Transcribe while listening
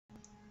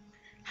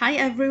Hi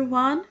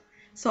everyone!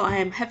 So I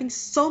am having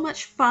so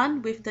much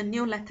fun with the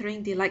new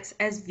Lettering Delights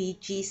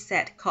SVG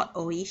set called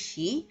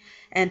Oishii,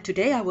 and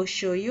today I will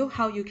show you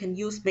how you can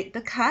use Make the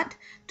Card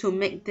to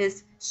make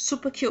this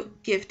super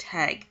cute gift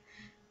tag.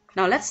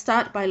 Now let's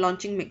start by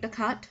launching Make the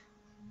Card,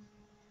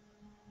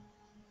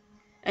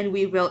 and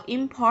we will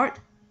import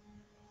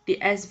the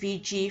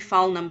SVG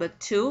file number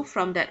 2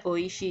 from that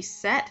Oishii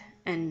set,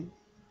 and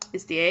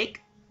it's the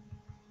egg.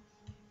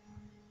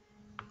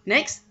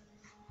 Next,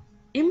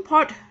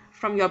 import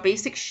from your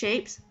basic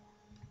shapes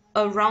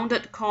a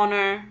rounded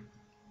corner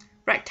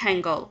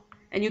rectangle,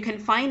 and you can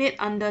find it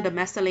under the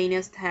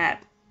miscellaneous tab.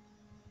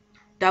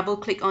 Double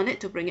click on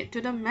it to bring it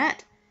to the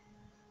mat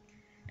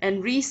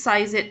and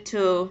resize it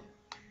to,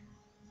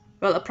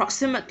 well,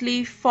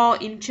 approximately 4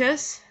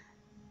 inches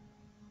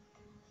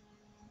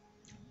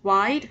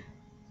wide,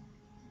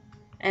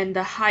 and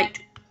the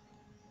height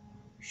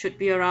should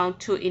be around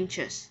 2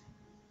 inches.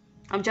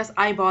 I'm just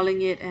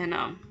eyeballing it, and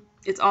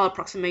it's all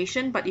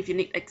approximation, but if you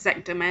need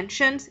exact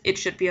dimensions, it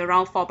should be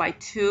around 4 by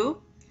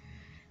 2.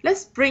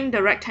 Let's bring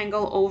the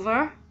rectangle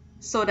over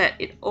so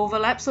that it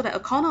overlaps, so that a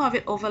corner of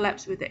it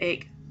overlaps with the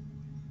egg.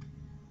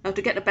 Now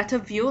to get a better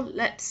view,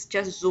 let's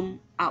just zoom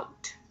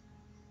out.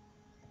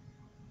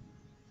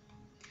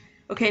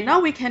 Okay,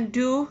 now we can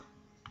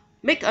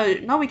make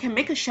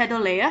a shadow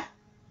layer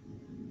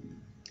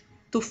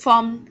to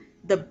form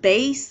the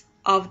base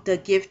of the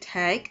gift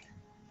tag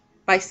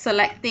by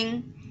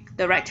selecting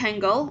the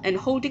rectangle and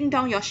holding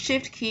down your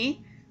shift key,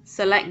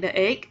 select the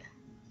egg,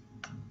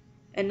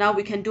 and now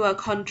we can do a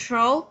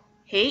Ctrl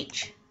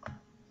H,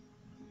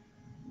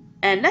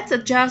 and let's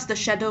adjust the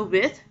shadow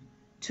width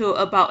to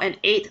about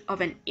 1/8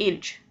 of an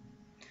inch.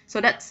 So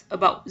that's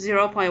about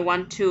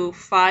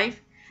 0.125.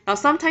 Now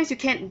sometimes you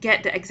can't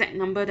get the exact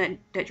number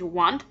that you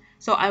want,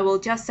 so I will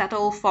just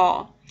settle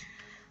for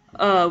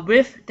a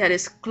width that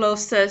is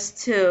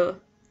closest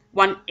to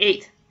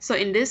 1/8. So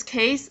in this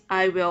case,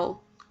 I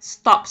will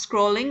stop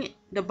scrolling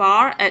the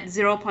bar at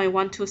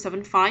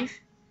 0.1275,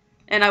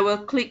 and I will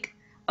click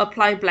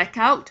Apply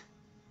Blackout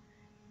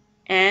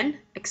and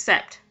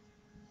Accept.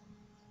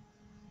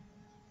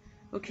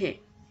 Okay,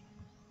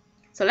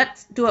 so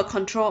let's do a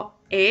Ctrl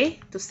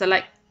A to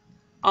select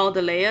all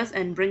the layers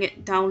and bring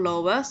it down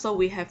lower so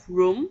we have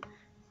room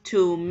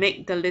to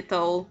make the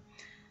little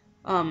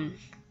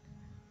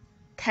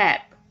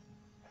tab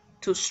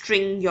to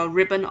string your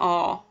ribbon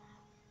or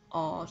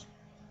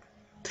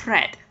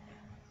thread.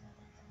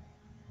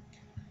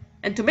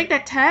 And to make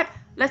that tab,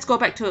 let's go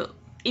back to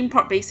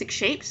Import Basic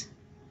Shapes.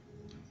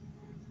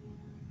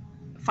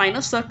 Find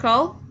a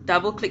circle,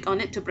 double click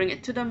on it to bring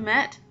it to the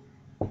mat,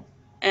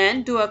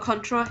 and do a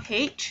Ctrl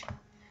H.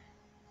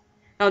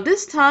 Now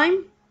this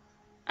time,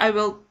 I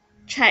will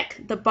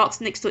check the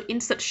box next to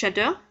Insert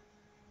Shadow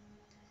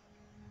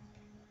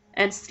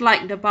and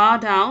slide the bar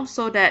down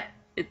so that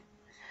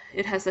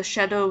it has a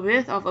shadow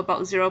width of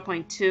about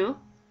 0.2.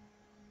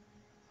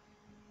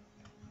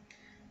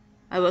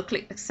 I will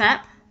click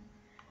Accept.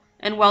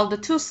 And while the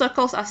two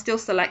circles are still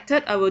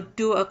selected, I will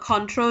do a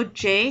Ctrl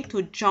J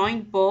to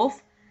join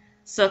both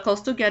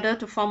circles together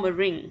to form a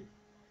ring.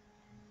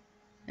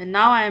 And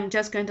now I am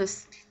just going to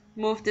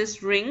move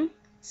this ring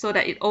so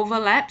that it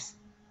overlaps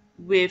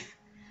with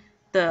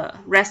the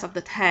rest of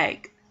the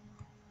tag.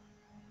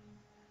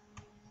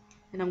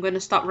 And I'm going to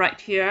stop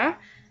right here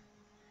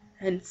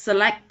and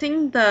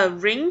selecting the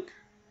ring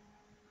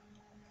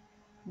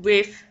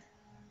with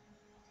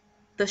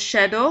the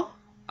shadow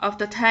of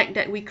the tag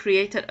that we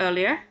created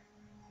earlier.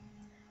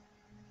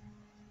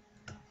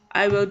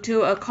 I will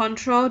do a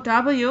Ctrl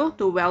W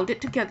to weld it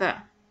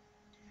together.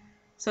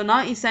 So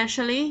now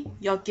essentially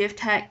your gift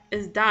tag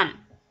is done.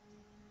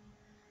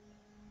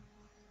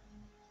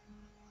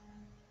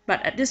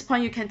 But at this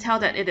point you can tell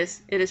that it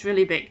is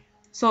really big.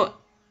 So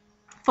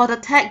for the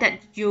tag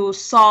that you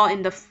saw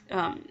in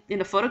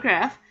the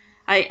photograph,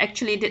 I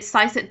actually did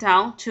size it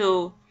down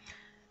to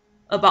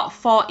about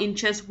 4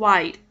 inches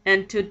wide.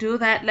 And to do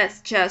that,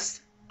 let's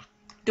just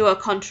do a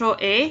Ctrl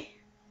A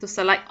to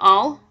select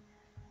all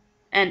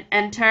and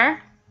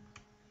enter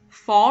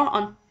 4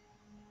 on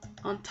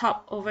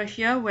top over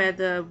here where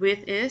the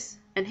width is,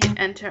 and hit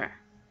enter.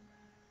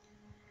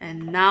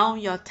 And now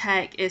your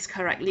tag is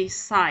correctly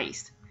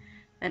sized.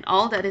 And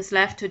all that is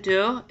left to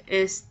do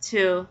is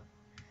to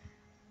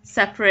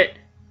separate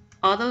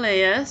all the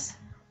layers,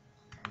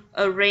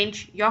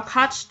 arrange your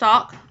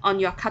cardstock on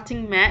your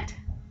cutting mat,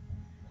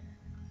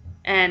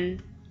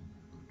 and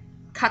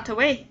cut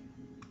away.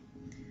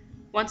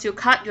 Once you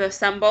cut, you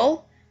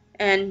assemble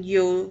and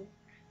you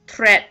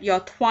thread your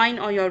twine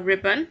or your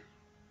ribbon,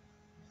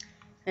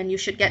 and you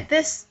should get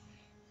this.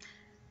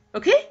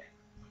 Okay,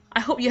 I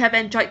hope you have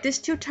enjoyed this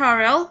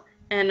tutorial,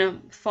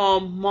 and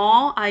for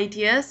more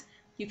ideas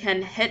you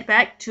can head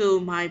back to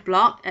my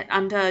blog at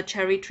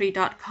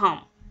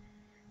underacherrytree.com.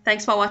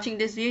 Thanks for watching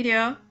this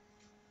video.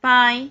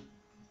 Bye.